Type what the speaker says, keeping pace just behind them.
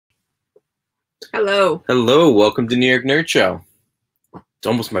Hello. Hello, welcome to New York Nerd Show. It's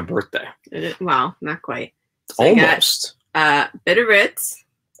almost my birthday. Well, not quite. So almost. Bit of Ritz.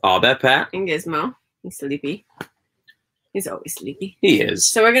 AllThatPat. And Gizmo. He's sleepy. He's always sleepy. He is.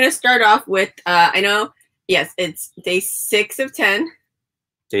 So we're going to start off with, yes, it's day 6 of 10.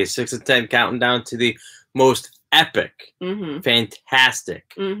 Day 6 of 10, counting down to the most epic, fantastic,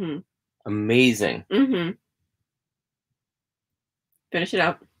 amazing. Finish it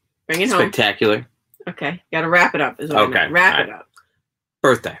up. Bring it home. Spectacular. Okay. Got to wrap it up. Okay. Wrap it up.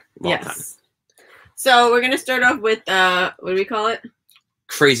 Birthday. Yes. Time. So we're going to start off with, what do we call it?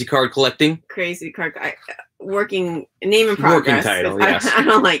 Crazy card collecting. Crazy card. Working name in progress. Working title, yes. I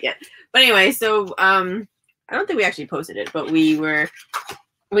don't like it. But anyway, so I don't think we actually posted it, but we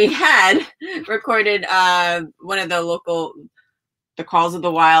had recorded one of the Calls of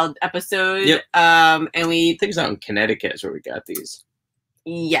the Wild episode. Yep. And I think it's out in Connecticut is where we got these.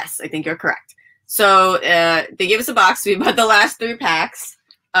 Yes, I think you're correct. So they gave us a box. We bought the last 3 packs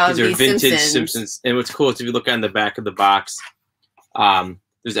of these are vintage Simpsons. And what's cool is if you look on the back of the box,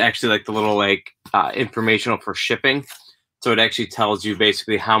 there's actually like the little informational for shipping. So it actually tells you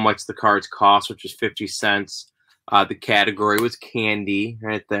basically how much the cards cost, which is 50 cents. The category was candy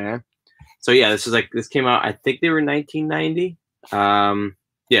right there. So yeah, this came out, I think they were 1990.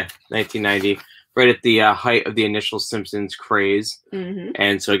 Yeah, 1990. Right at the height of the initial Simpsons craze.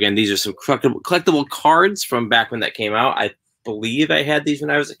 And so again, these are some collectible cards from back when that came out. I believe I had these when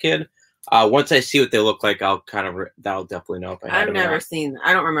I was a kid. Once I see what they look like, I'll that'll definitely know if I had them.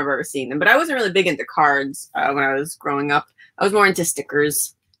 I don't remember ever seeing them, but I wasn't really big into cards when I was growing up. I was more into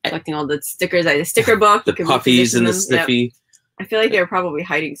stickers, collecting all the stickers. I had a sticker book. The puffies and the Sniffy. Yep. I feel like they were probably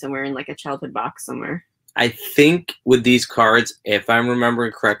hiding somewhere in like a childhood box somewhere. I think with these cards, if I'm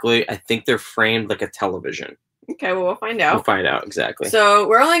remembering correctly, I think they're framed like a television. Okay, well, we'll find out. We'll find out, exactly. So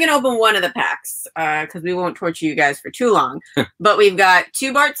we're only going to open one of the packs because we won't torture you guys for too long. But we've got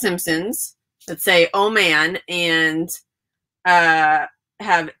 2 Bart Simpsons that say, "Oh, man," and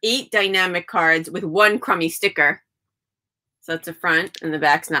have 8 dynamic cards with 1 crummy sticker. So that's the front, and the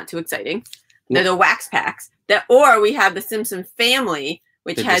back's not too exciting. They're the wax packs. Or we have the Simpson family,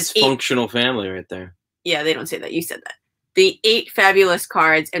 which has dysfunctional family right there. Yeah, they don't say that. You said that. The 8 fabulous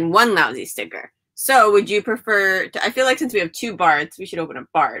cards and 1 lousy sticker. So would you prefer to, I feel like since we have 2 Barts, we should open a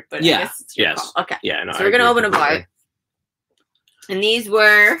Bart. But yeah, I guess it's your call. Okay. Yeah, no, so we're going to open a Bart. And these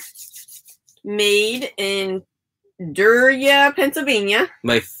were made in Duria, Pennsylvania.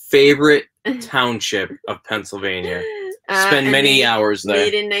 My favorite township of Pennsylvania. Spend many hours there.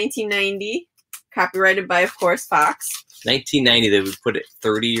 Made in 1990. Copyrighted by, of course, Fox. 1990, they would put it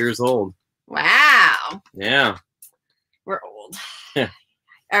 30 years old. Wow. Yeah. We're old. Yeah.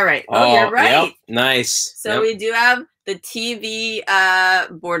 All right. Oh, you're right. Yep. Nice. So we do have the TV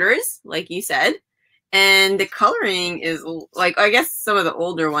borders, like you said. And the coloring is like, I guess some of the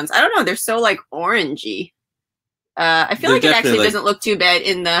older ones. I don't know. They're so like orangey. I feel like it actually doesn't look too bad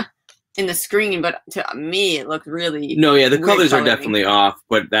in the screen, but to me, it looked really No, yeah, the colors are definitely off,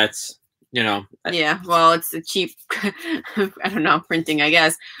 but that's, you know. Yeah, well, it's a cheap, I don't know, printing, I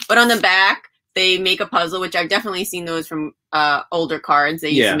guess. But on the back, they make a puzzle, which I've definitely seen those from older cards. They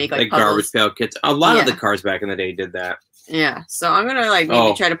used to make like puzzles. Garbage pail kits. A lot of the cards back in the day did that. Yeah, so I'm gonna like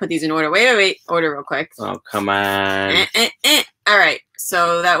maybe try to put these in order. Wait, order real quick. Oh, come on. All right,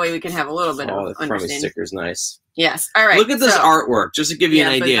 so that way we can have a little bit of the crummy sticker's nice. Yes, all right. Look at this artwork, just to give you an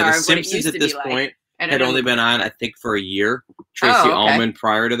idea. Bizarre, the Simpsons at this point had only been on, I think, for a year. Tracy Ullman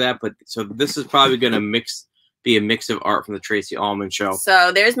prior to that, but so this is probably going to be a mix of art from the Tracy Ullman show.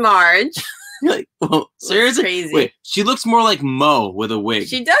 So there's Marge. Like, well, seriously? Crazy. Wait, she looks more like Mo with a wig.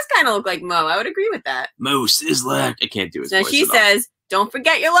 She does kind of look like Mo. I would agree with that. Mo Sislak. I can't do his voice. So she says, "Don't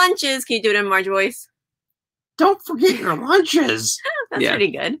forget your lunches." Can you do it in Marge voice? Don't forget your lunches. That's pretty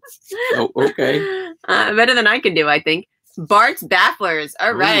good. Oh, okay. Better than I could do, I think. Bart's Bafflers.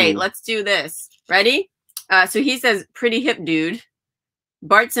 All right, let's do this. Ready? So he says, "Pretty hip dude."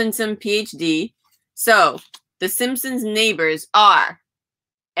 Bart Simpson, PhD. So the Simpsons' neighbors are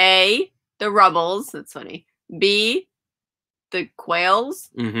A, the Rubbles. That's funny. B, the Quails.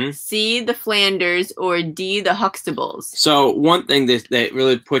 C, the Flanders. Or D, the Huxtables. So one thing that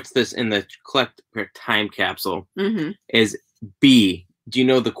really puts this in the time capsule is B. Do you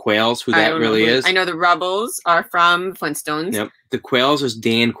know the Quails, who that really is? I know the Rubbles are from Flintstones. Yep. The Quails was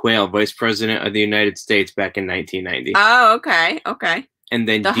Dan Quayle, Vice President of the United States back in 1990. Oh, okay. Okay. And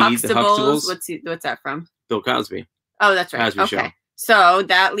then the D, Huxtables. the Huxtables. What's that from? Bill Cosby. Oh, that's right. Cosby Show. So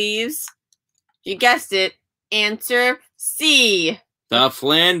that leaves, you guessed it, answer C. The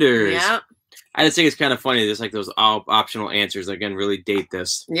Flanders. Yeah. I just think it's kind of funny. There's like those optional answers that, again, really date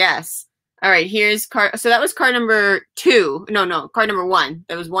this. Yes. All right, here's card. So that was card number 2. No, card number 1.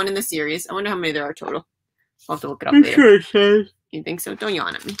 That was 1 in the series. I wonder how many there are total. I'll have to look it up later. Sure it says. You think so? Don't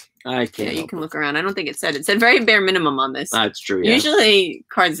yawn at me. I can't. Yeah, you can look around. I don't think it said. It said very bare minimum on this. That's true. Yeah. Usually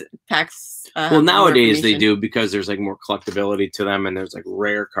cards packs. Well, nowadays they do because there's like more collectability to them, and there's like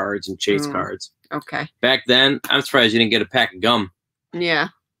rare cards and chase cards. Okay. Back then, I'm surprised you didn't get a pack of gum. Yeah.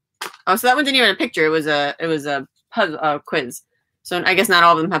 Oh, so that one didn't even have a picture. It was a puzzle quiz. So I guess not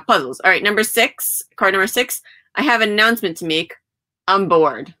all of them have puzzles. All right, number 6, card number 6. I have an announcement to make. I'm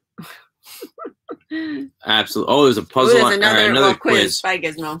bored. Absolutely. Oh, there's a puzzle. There's another quiz. By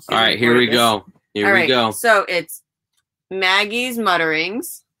Gizmo. All right, here we go. Here we go. So it's Maggie's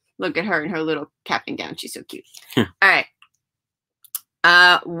mutterings. Look at her in her little cap and gown. She's so cute. All right.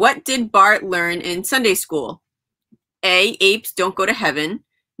 What did Bart learn in Sunday school? A, apes don't go to heaven.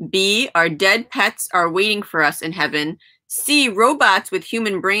 B, our dead pets are waiting for us in heaven. C, robots with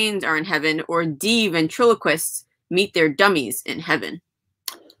human brains are in heaven. Or D, ventriloquists meet their dummies in heaven.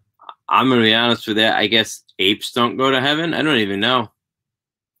 I'm going to be honest with that. I guess apes don't go to heaven. I don't even know.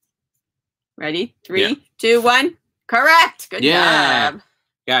 Ready? 3, 2, 1. Correct. Good job.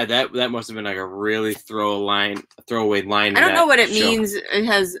 God, that must have been like a really throwaway line. I don't know what it means. It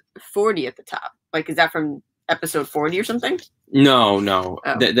has 40 at the top. Like, is that from episode 40 or something? No.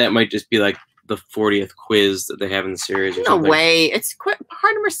 Oh. That might just be like the 40th quiz that they have in the series or something. No way. It's card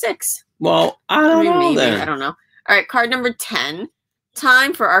number 6. Well, I don't know maybe. then. I don't know. All right, card number 10.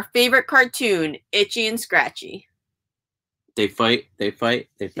 Time for our favorite cartoon, Itchy and Scratchy. They fight.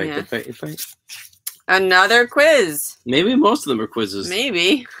 Yeah. Another quiz. Maybe most of them are quizzes.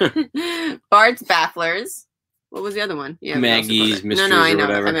 Maybe. Bart's Bafflers. What was the other one? Yeah, Maggie's Mysteries No, I know. or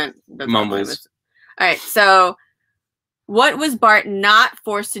whatever. I meant Mumbles. All right, so what was Bart not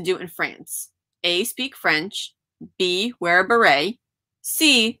forced to do in France? A, speak French. B, wear a beret.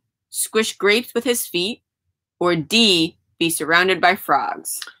 C, squish grapes with his feet. Or D, be surrounded by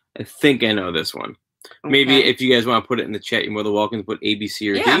frogs. I think I know this one. Okay. Maybe if you guys want to put it in the chat, you're more than welcome to put A, B, C,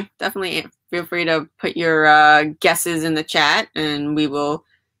 or D. Yeah, definitely. Feel free to put your guesses in the chat, and we will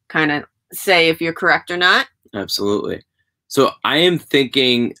kind of say if you're correct or not. Absolutely. So I am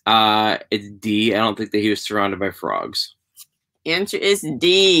thinking it's D. I don't think that he was surrounded by frogs. Answer is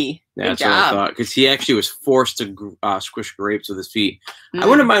D. That's what I thought. Because he actually was forced to squish grapes with his feet. Mm. I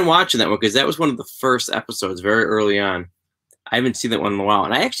wouldn't mind watching that one because that was one of the first episodes very early on. I haven't seen that one in a while.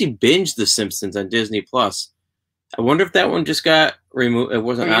 And I actually binged The Simpsons on Disney+. I wonder if that one just got removed. It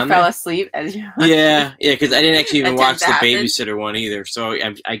wasn't on there. You fell asleep as you Yeah, because I didn't actually even watch the babysitter one either. So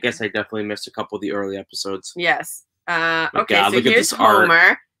I guess I definitely missed a couple of the early episodes. Yes. Okay, God, so look here's at this art.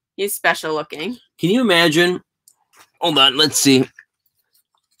 Homer. He's special looking. Can you imagine? Hold on, let's see.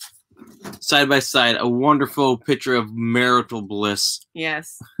 Side by side, a wonderful picture of marital bliss.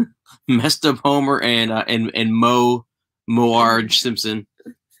 Yes. Messed up Homer and Marge Simpson.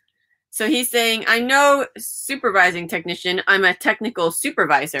 So he's saying, I'm no supervising technician. I'm a technical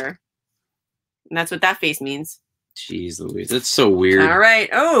supervisor. And that's what that face means. Jeez Louise, that's so weird. All right.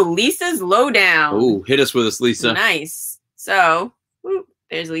 Oh, Lisa's lowdown. Oh, hit us with us, Lisa. Nice. So,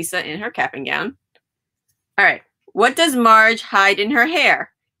 there's Lisa in her cap and gown. All right. What does Marge hide in her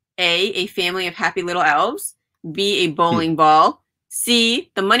hair? A family of happy little elves. B, a bowling ball. C,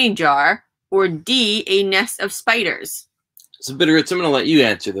 the money jar. Or D, a nest of spiders. So, Bitterits, I'm going to let you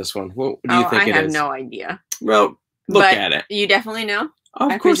answer this one. What do you think it is? I have no idea. Well, look at it. You definitely know?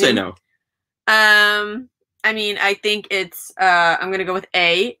 Of course I know. I mean, I think it's, I'm going to go with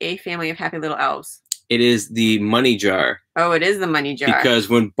A family of happy little elves. It is the money jar. Oh, it is the money jar. Because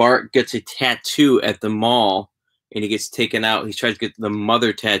when Bart gets a tattoo at the mall and he gets taken out, he tries to get the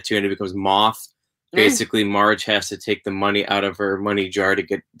mother tattoo and it becomes Moth. Basically, Marge has to take the money out of her money jar to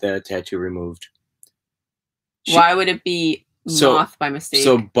get the tattoo removed. Why would it be Moth by mistake?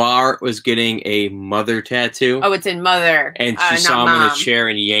 So Bart was getting a mother tattoo. Oh, it's in mother. And she saw him in a chair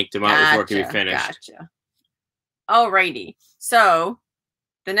and yanked him out before it could be finished. Gotcha. Alrighty. So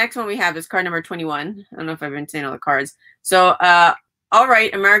the next one we have is card number 21. I don't know if I've been saying all the cards. So, all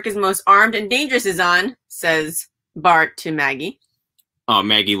right, America's Most Armed and Dangerous is on, says Bart to Maggie. Oh,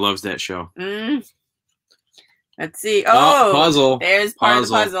 Maggie loves that show. Let's see. Oh, puzzle. There's part of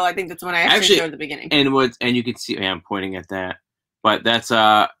the puzzle. I think that's one I actually showed at the beginning. And you can see, I'm pointing at that. But that's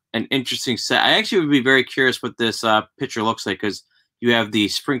an interesting set. I actually would be very curious what this picture looks like because you have the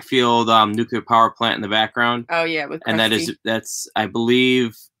Springfield nuclear power plant in the background. Oh yeah, with Krusty. And that's I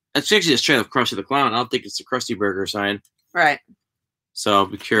believe that's actually a straight of Krusty the Clown. I don't think it's the Krusty Burger sign. Right. So I'll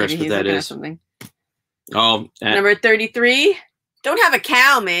be curious what that is. Something. Oh, number 33. Don't have a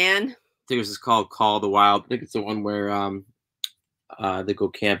cow, man. I think this is called Call of the Wild. I think it's the one where They go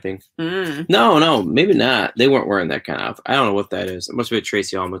camping. Mm. No, maybe not. They weren't wearing that kind of. I don't know what that is. It must be a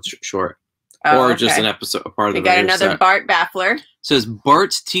Tracy Ullman short, or just an episode, a part of the. We got another set. Bart Baffler. It says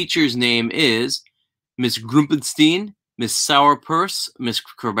Bart's teacher's name is Miss Grumpenstein, Miss Sourpurse, Miss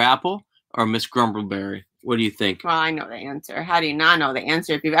Crabapple, or Miss Grumbleberry. What do you think? Well, I know the answer. How do you not know the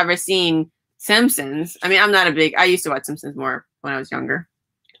answer? If you've ever seen Simpsons, I mean, I used to watch Simpsons more when I was younger.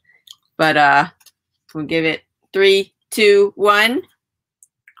 But we'll give it 3, 2, 1.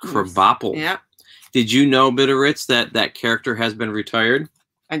 Crabapple. Yeah. Did you know, Bitteritz, that character has been retired?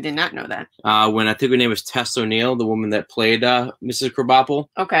 I did not know that. When I think her name was Tess O'Neill, the woman that played Mrs. Crabapple.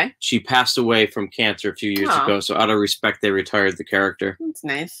 Okay. She passed away from cancer a few years ago, so out of respect, they retired the character. That's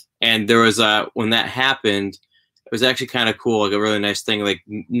nice. And there was when that happened, it was actually kind of cool, like a really nice thing. Like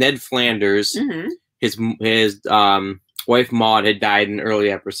Ned Flanders, his wife Maud had died in an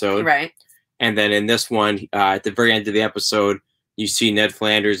early episode, right? And then in this one, at the very end of the episode, you see Ned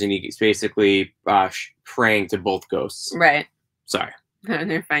Flanders, and he's basically praying to both ghosts. Right. Sorry.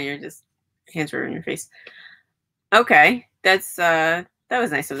 They're fine. You're just hands were in your face. Okay, that's that was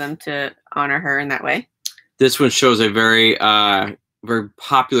nice of them to honor her in that way. This one shows a very very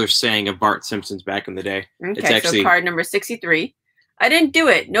popular saying of Bart Simpson's back in the day. Okay, it's actually, so card number 63. I didn't do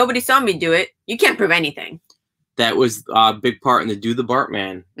it. Nobody saw me do it. You can't prove anything. That was a big part in the Do the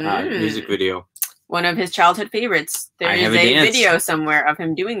Bartman music video. One of his childhood favorites. There is a video somewhere of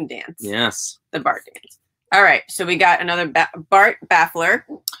him doing dance. Yes. The Bart dance. All right, so we got another Bart Baffler.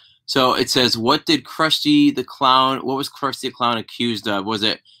 So it says, what was Krusty the Clown accused of? Was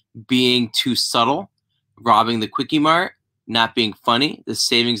it being too subtle, robbing the Quickie Mart, not being funny, the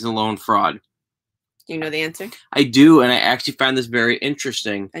savings and loan fraud? Do you know the answer? I do, and I actually found this very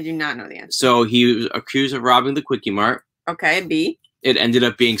interesting. I do not know the answer. So he was accused of robbing the Quickie Mart. Okay, B. It ended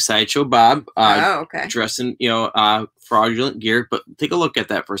up being Sideshow Bob. Okay. Dressed in, fraudulent gear. But take a look at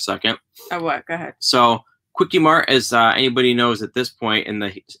that for a second. Oh, what? Go ahead. So Quickie Mart, as anybody knows at this point in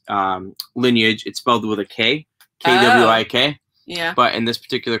the lineage, it's spelled with a K. Kwik. Yeah. But in this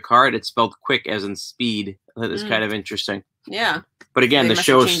particular card, it's spelled quick as in speed. That is kind of interesting. Yeah. But again, the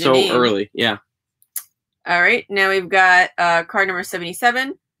show is so early. Yeah. All right. Now we've got card number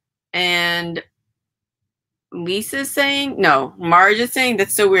 77. And Lisa's saying, no, Marge is saying,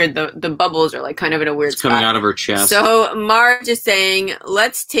 that's so weird. The bubbles are like kind of in a weird spot. Coming out of her chest. So Marge is saying,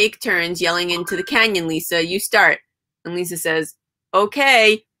 let's take turns yelling into the canyon, Lisa. You start. And Lisa says,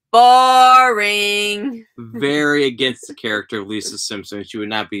 okay, boring. Very against the character of Lisa Simpson. She would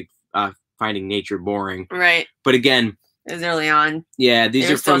not be finding nature boring. Right. But again. It was early on. Yeah, these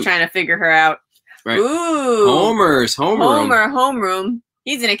are still trying to figure her out. Right. Ooh. Homer's homeroom. Homeroom.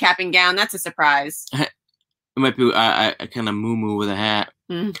 He's in a cap and gown. That's a surprise. It might be a kind of moo-moo with a hat.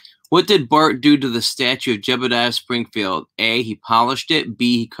 Mm. What did Bart do to the statue of Jebediah Springfield? A, he polished it.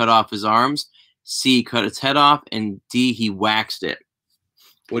 B, he cut off his arms. C, he cut its head off. And D, he waxed it.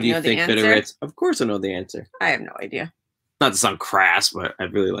 What do you think, Bitteritz? Of course I know the answer. I have no idea. Not to sound crass, but I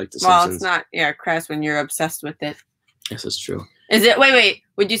really like the Simpsons. Well, it's not, crass when you're obsessed with it. Yes, that's true. Is it? Wait.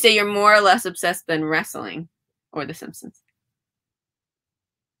 Would you say you're more or less obsessed than wrestling or The Simpsons?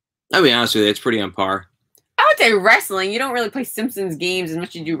 I'll be honest with you, it's pretty on par. I would say wrestling. You don't really play Simpsons games as much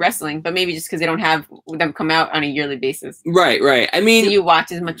as you do wrestling, but maybe just because they don't have them come out on a yearly basis. Right. I mean, do you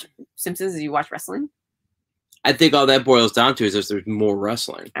watch as much Simpsons as you watch wrestling? I think all that boils down to is if there's more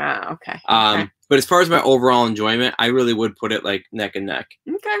wrestling. Okay. But as far as my overall enjoyment, I really would put it like neck and neck.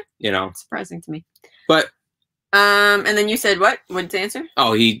 Okay. It's surprising to me. But and then you said what? What's the answer?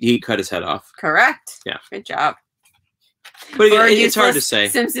 Oh, he cut his head off. Correct. Yeah. Good job. But again, it's hard to say.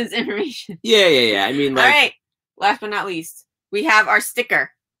 Simpsons information. Yeah. I mean, like, all right. Last but not least, we have our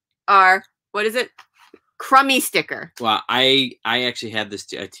sticker. Our, what is it? Crummy sticker. Well, I actually had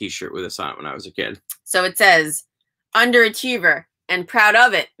this a T-shirt with this on when I was a kid. So it says, underachiever and proud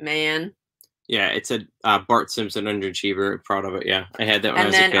of it, man. Yeah, it said Bart Simpson, underachiever, proud of it. Yeah, I had that when I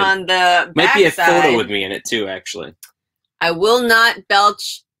was a kid. And then on the might be a side, photo with me in it too, actually. I will not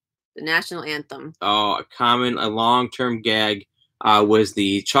belch the national anthem. Oh, a long-term gag was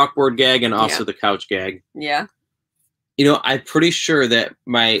the chalkboard gag and also the couch gag. Yeah. I'm pretty sure that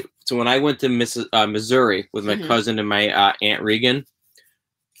so when I went to Missouri with my cousin and my Aunt Regan,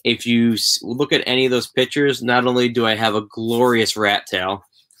 if you look at any of those pictures, not only do I have a glorious rat tail,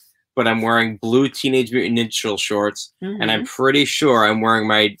 but I'm wearing blue Teenage Mutant Ninja Turtle shorts, and I'm pretty sure I'm wearing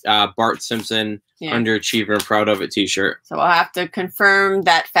my Bart Simpson underachiever and proud of it T-shirt. So we'll have to confirm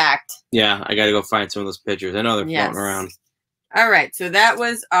that fact. Yeah, I got to go find some of those pictures. I know they're floating around. All right, so that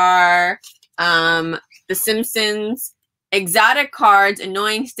was our The Simpsons exotic cards,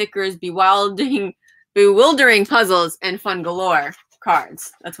 annoying stickers, bewildering bewildering puzzles and fun galore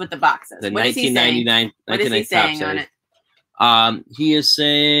cards. That's what the box says. The What is he saying? 1999. What is he saying on it? He is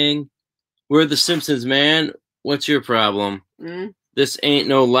saying, "We're the Simpsons, man. What's your problem? This ain't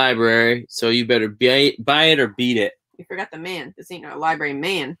no library, so you better buy it or beat it." You forgot the man. This ain't no library,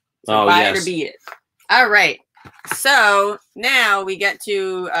 man. So Oh, buy yes. it or beat it. All right. So now we get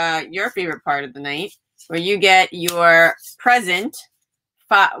to your favorite part of the night, where you get your present.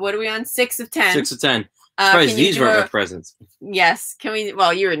 What are we on? 6 of 10. 6 of 10. Surprised these weren't my presents. Yes. Can we?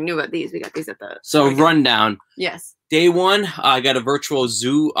 Well, you already knew about these. We got these at the. So rundown. Yes. Day 1, I got a virtual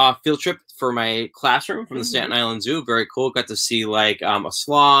zoo field trip for my classroom from the Staten Island Zoo. Very cool. Got to see like a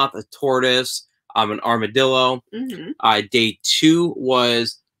sloth, a tortoise, an armadillo. Day 2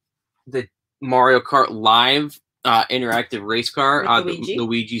 was the Mario Kart Live interactive race car, the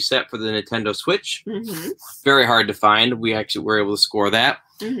Luigi set for the Nintendo Switch. Very hard to find. We actually were able to score that.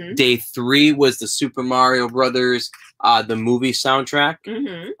 Day 3 was the Super Mario Brothers, the movie soundtrack.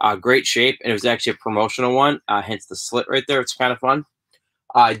 Great shape, and it was actually a promotional one. Hence the slit right there. It's kind of fun.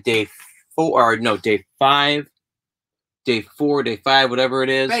 Day 4, day 5, day 5, whatever it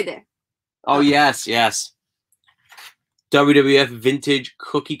is. Right there. Oh yes. WWF vintage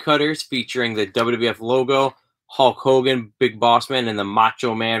cookie cutters featuring the WWF logo, Hulk Hogan, Big Boss Man, and the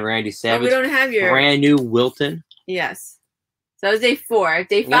Macho Man Randy Savage. Oh, we don't have your brand new Wilton. Yes. So that was day 4.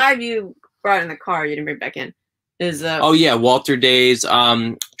 Day 5 you brought in the car. You didn't bring it back in. Oh yeah, Walter Day's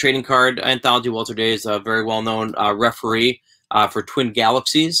trading card anthology. Walter Day is a very well known referee for Twin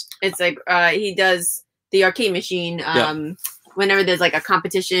Galaxies. It's like he does the arcade machine. Whenever there's like a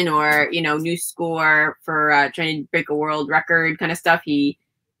competition or new score for trying to break a world record kind of stuff,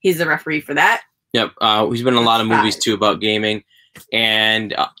 he's the referee for that. Yep, he's been in a lot of movies too about gaming,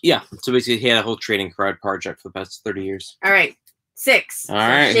 and yeah. So basically, he had a whole trading card project for the past 30 years. All right, 6. All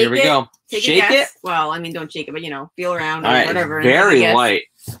right, here we go. Shake it. Well, I mean, don't shake it, but feel around or whatever. Very light.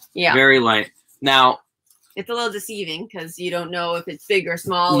 Yeah, very light. Now. It's a little deceiving because you don't know if it's big or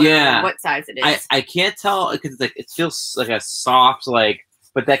small or what size it is. I can't tell because it feels like a soft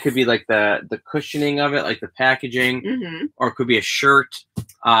but that could be like the cushioning of it, like the packaging, or it could be a shirt.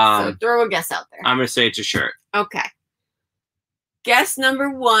 So throw a guess out there. I'm gonna say it's a shirt. Okay. Guess number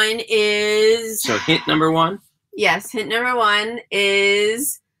 1 is. So hint number 1. Yes, hint number 1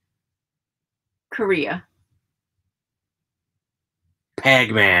 is Korea.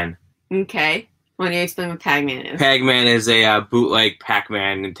 Pac-Man. Okay. Why don't you explain what Pac-Man is? Pac-Man is a bootleg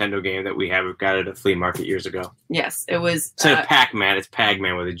Pac-Man Nintendo game that we got at a flea market years ago. Yes, it was. Instead of Pac-Man, it's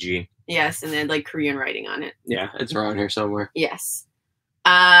Pac-Man with a G. Yes, and then like Korean writing on it. Yeah, it's around here somewhere. Yes.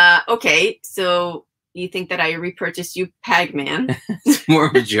 Okay, so you think that I repurchased you Pac-Man? It's more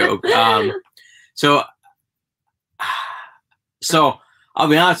of a joke. So I'll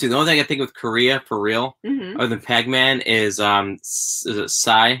be honest with you. The only thing I think with Korea for real, other than Pac-Man, is it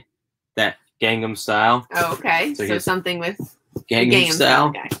Psy, that Gangnam Style. Oh, okay. So something with Gangnam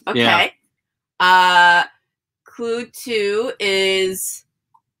Style. Okay. Yeah. Clue 2 is,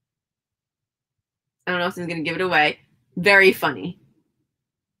 I don't know if I'm going to give it away. Very funny.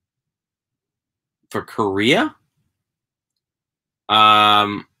 For Korea?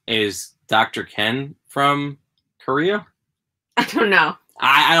 Is Dr. Ken from Korea? I don't know.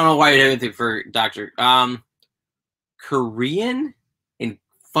 I don't know why you'd have anything for Dr. Korean and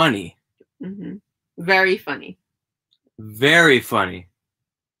funny. Very funny. Very funny.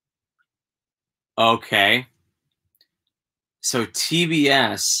 Okay. So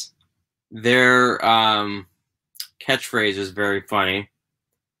TBS, their catchphrase is very funny.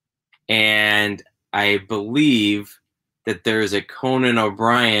 And I believe that there's a Conan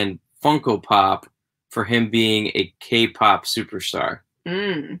O'Brien Funko Pop for him being a K-pop superstar.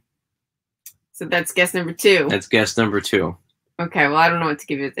 So that's guess number 2. That's guess number 2. Okay, well, I don't know what to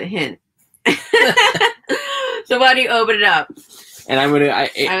give you as a hint. So why do you open it up? And I'm gonna.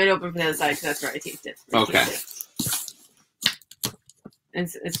 I would open from the other side because that's where I taste it. Okay.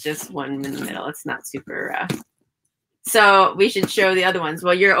 It's just one in the middle. It's not super. So we should show the other ones.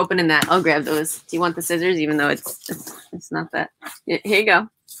 While you're opening that, I'll grab those. Do you want the scissors? Even though it's not that. Here you go.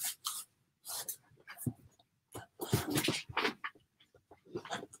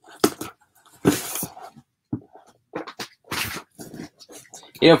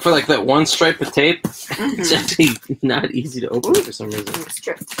 For like that one stripe of tape, it's actually not easy to open for some reason. It's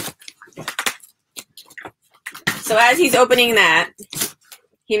true. So as he's opening that,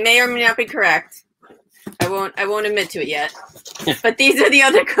 he may or may not be correct. I won't admit to it yet. But these are the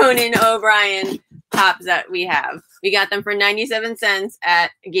other Conan O'Brien pops that we have. We got them for 97 cents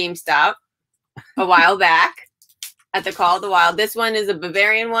at GameStop a while back. at the Call of the Wild. This one is a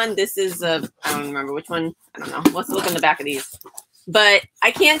Bavarian one. This is a, I don't remember which one. I don't know. Let's look in the back of these. But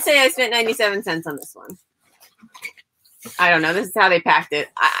I can't say I spent 97 cents on this one. I don't know. This is how they packed it.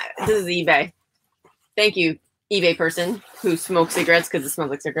 This is eBay. Thank you, eBay person who smokes cigarettes because it smells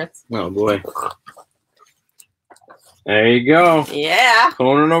like cigarettes. Oh, boy. There you go. Yeah.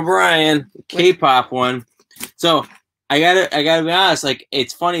 Conan O'Brien, K-pop one. So I gotta be honest. Like,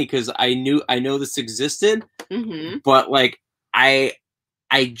 it's funny because I know this existed, but like I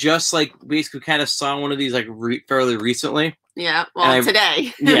just like basically kind of saw one of these like fairly recently. Yeah. Well,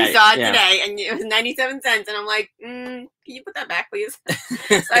 today we saw it today, and it was 97 cents, and I'm like, can you put that back, please?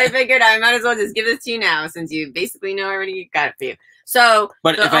 So I figured I might as well just give this to you now, since you basically know I already got it for you. So,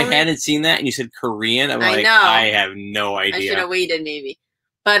 but if I hadn't seen that and you said Korean, I have no idea. I should have waited maybe.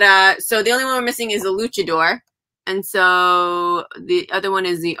 But so the only one we're missing is the Luchador, and so the other one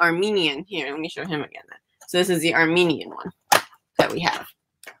is the Armenian. Here, let me show him again. Then. So this is the Armenian one that we have.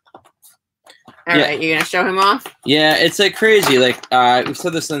 All right, you're gonna show him off? Yeah, it's like crazy. Like we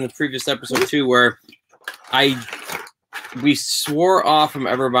said this in the previous episode too, where we swore off from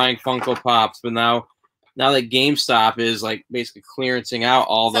ever buying Funko Pops, but now that GameStop is like basically clearancing out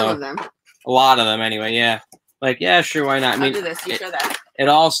a lot of them anyway. Yeah, like sure, why not? I mean, I'll do this. You show that. It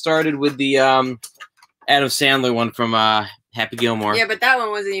all started with the Adam Sandler one from Happy Gilmore. Yeah, but that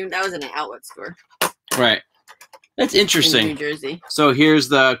one wasn't even. That was in an outlet store. Right. That's interesting. In New Jersey. So here's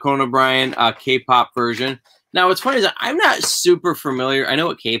the Conan O'Brien K-pop version. Now, what's funny is I'm not super familiar. I know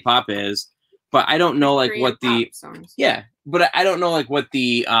what K-pop is, but I don't know like what the but I don't know like what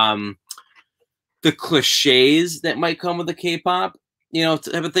the cliches that might come with the K-pop,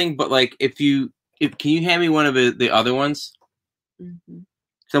 type of thing. But like, can you hand me one of the other ones?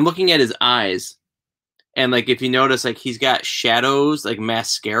 So I'm looking at his eyes, and like if you notice, like he's got shadows, like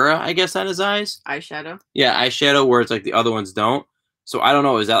mascara, I guess, on his eyes. Eyeshadow. Yeah, eyeshadow, where it's like the other ones don't. So I don't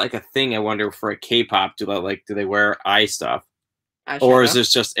know. Is that like a thing? I wonder for a K-pop, do they wear eye stuff, or is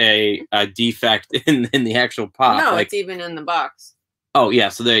this just a defect in the actual pop? No, it's even in the box. Oh yeah,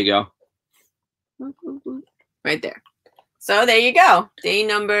 so there you go. Right there. So there you go. Day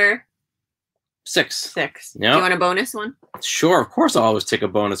number 6. Yep. Do you want a bonus one? Sure, of course. I'll always take a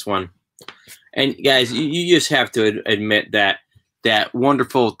bonus one. And guys, you just have to admit that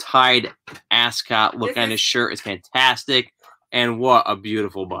wonderful tied ascot look on his shirt is fantastic, and what a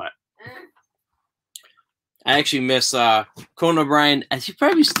beautiful butt. I actually miss Conan O'Brien, as he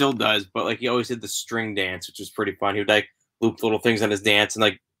probably still does, but like he always did the string dance, which was pretty fun. He would like loop little things on his dance and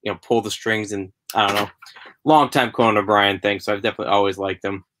like pull the strings, and I don't know, long time Conan O'Brien thing. So I've definitely always liked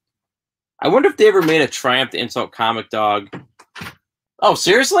him. I wonder if they ever made a Triumph to Insult Comic Dog. Oh,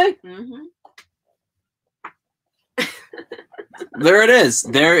 seriously? There it is.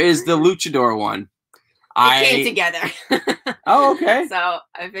 There is the Luchador one. It came together. Oh, okay. So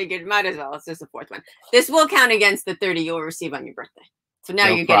I figured might as well. It's just the 4th one. This will count against the 30 you'll receive on your birthday. So now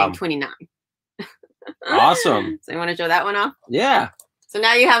you're getting 29. Awesome. So you want to show that one off? Yeah. So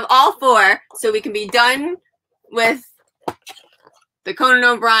now you have all 4, so we can be done with the Conan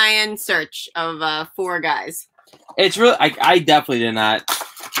O'Brien search of 4 guys. It's really, I definitely did not,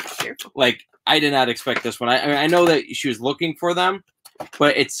 I did not expect this one. I know that she was looking for them,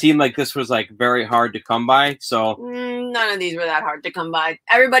 but it seemed like this was like very hard to come by. So none of these were that hard to come by.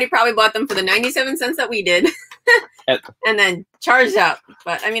 Everybody probably bought them for the 97 cents that we did, and then charged up.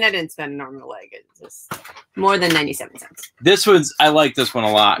 But I mean, I didn't spend a normal it's just more than 97 cents. This was, I like this one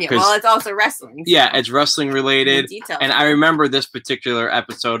a lot. Yeah, well, it's also wrestling. So yeah, it's wrestling related, and I remember this particular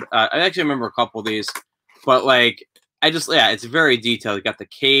episode. I actually remember a couple of these, but like it's very detailed. You got the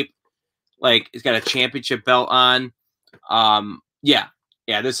cape. Like, it's got a championship belt on. Yeah,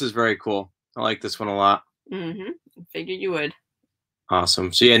 this is very cool. I like this one a lot. Figured you would.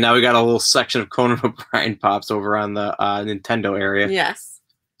 Awesome. So, yeah, now we got a little section of Conan O'Brien pops over on the Nintendo area. Yes.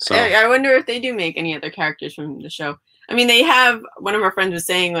 So I wonder if they do make any other characters from the show. I mean, they have, one of our friends was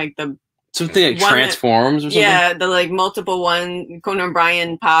saying, like, something like transforms or something? Yeah, the like multiple Conan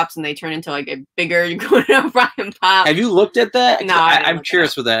O'Brien pops, and they turn into like a bigger Conan O'Brien pop. Have you looked at that? No, I'm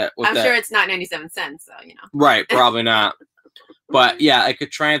curious with that. I'm sure it's not 97 cents, so Right, probably not. But yeah, like a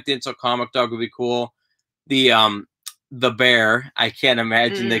Triumph the Insult Comic Dog would be cool. The bear, I can't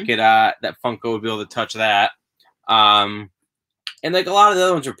imagine they could that Funko would be able to touch that. And like a lot of the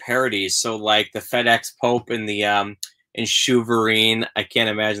other ones are parodies. So like the FedEx Pope and the and Shuverine, I can't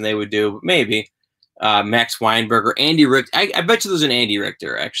imagine they would do. Maybe Max Weinberger, Andy Richter. I bet you there's an Andy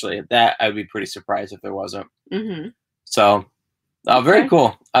Richter, actually. That I'd be pretty surprised if there wasn't. So, very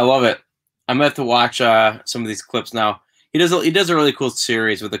cool. I love it. I'm going to have to watch some of these clips now. He does a really cool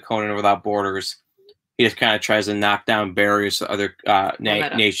series with the Conan Without Borders. He just kind of tries to knock down barriers to other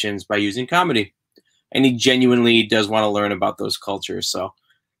nations by using comedy. And he genuinely does want to learn about those cultures. So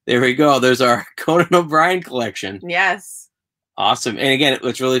there we go. There's our Conan O'Brien collection. Yes. Awesome. And again,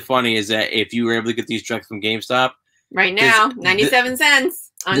 what's really funny is that if you were able to get these direct from GameStop, right now, 97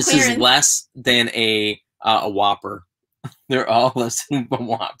 cents on this clearance. is less than a Whopper. They're all less than a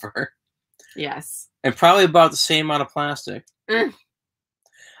Whopper. Yes. And probably about the same amount of plastic.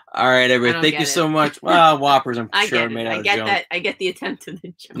 All right, everybody. Thank you so much. Well, Whoppers, I'm sure, made out of junk. That. I get the attempt of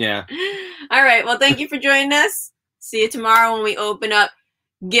the joke. Yeah. All right. Well, thank you for joining us. See you tomorrow when we open up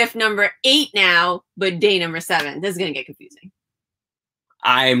gift number 8 now, but day number 7. This is going to get confusing.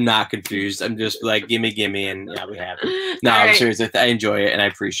 I'm not confused. I'm just like, gimme, and yeah, we have it. No, I'm serious. I enjoy it, and I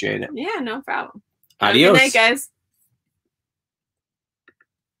appreciate it. Yeah, no problem. Adios. Good night, guys.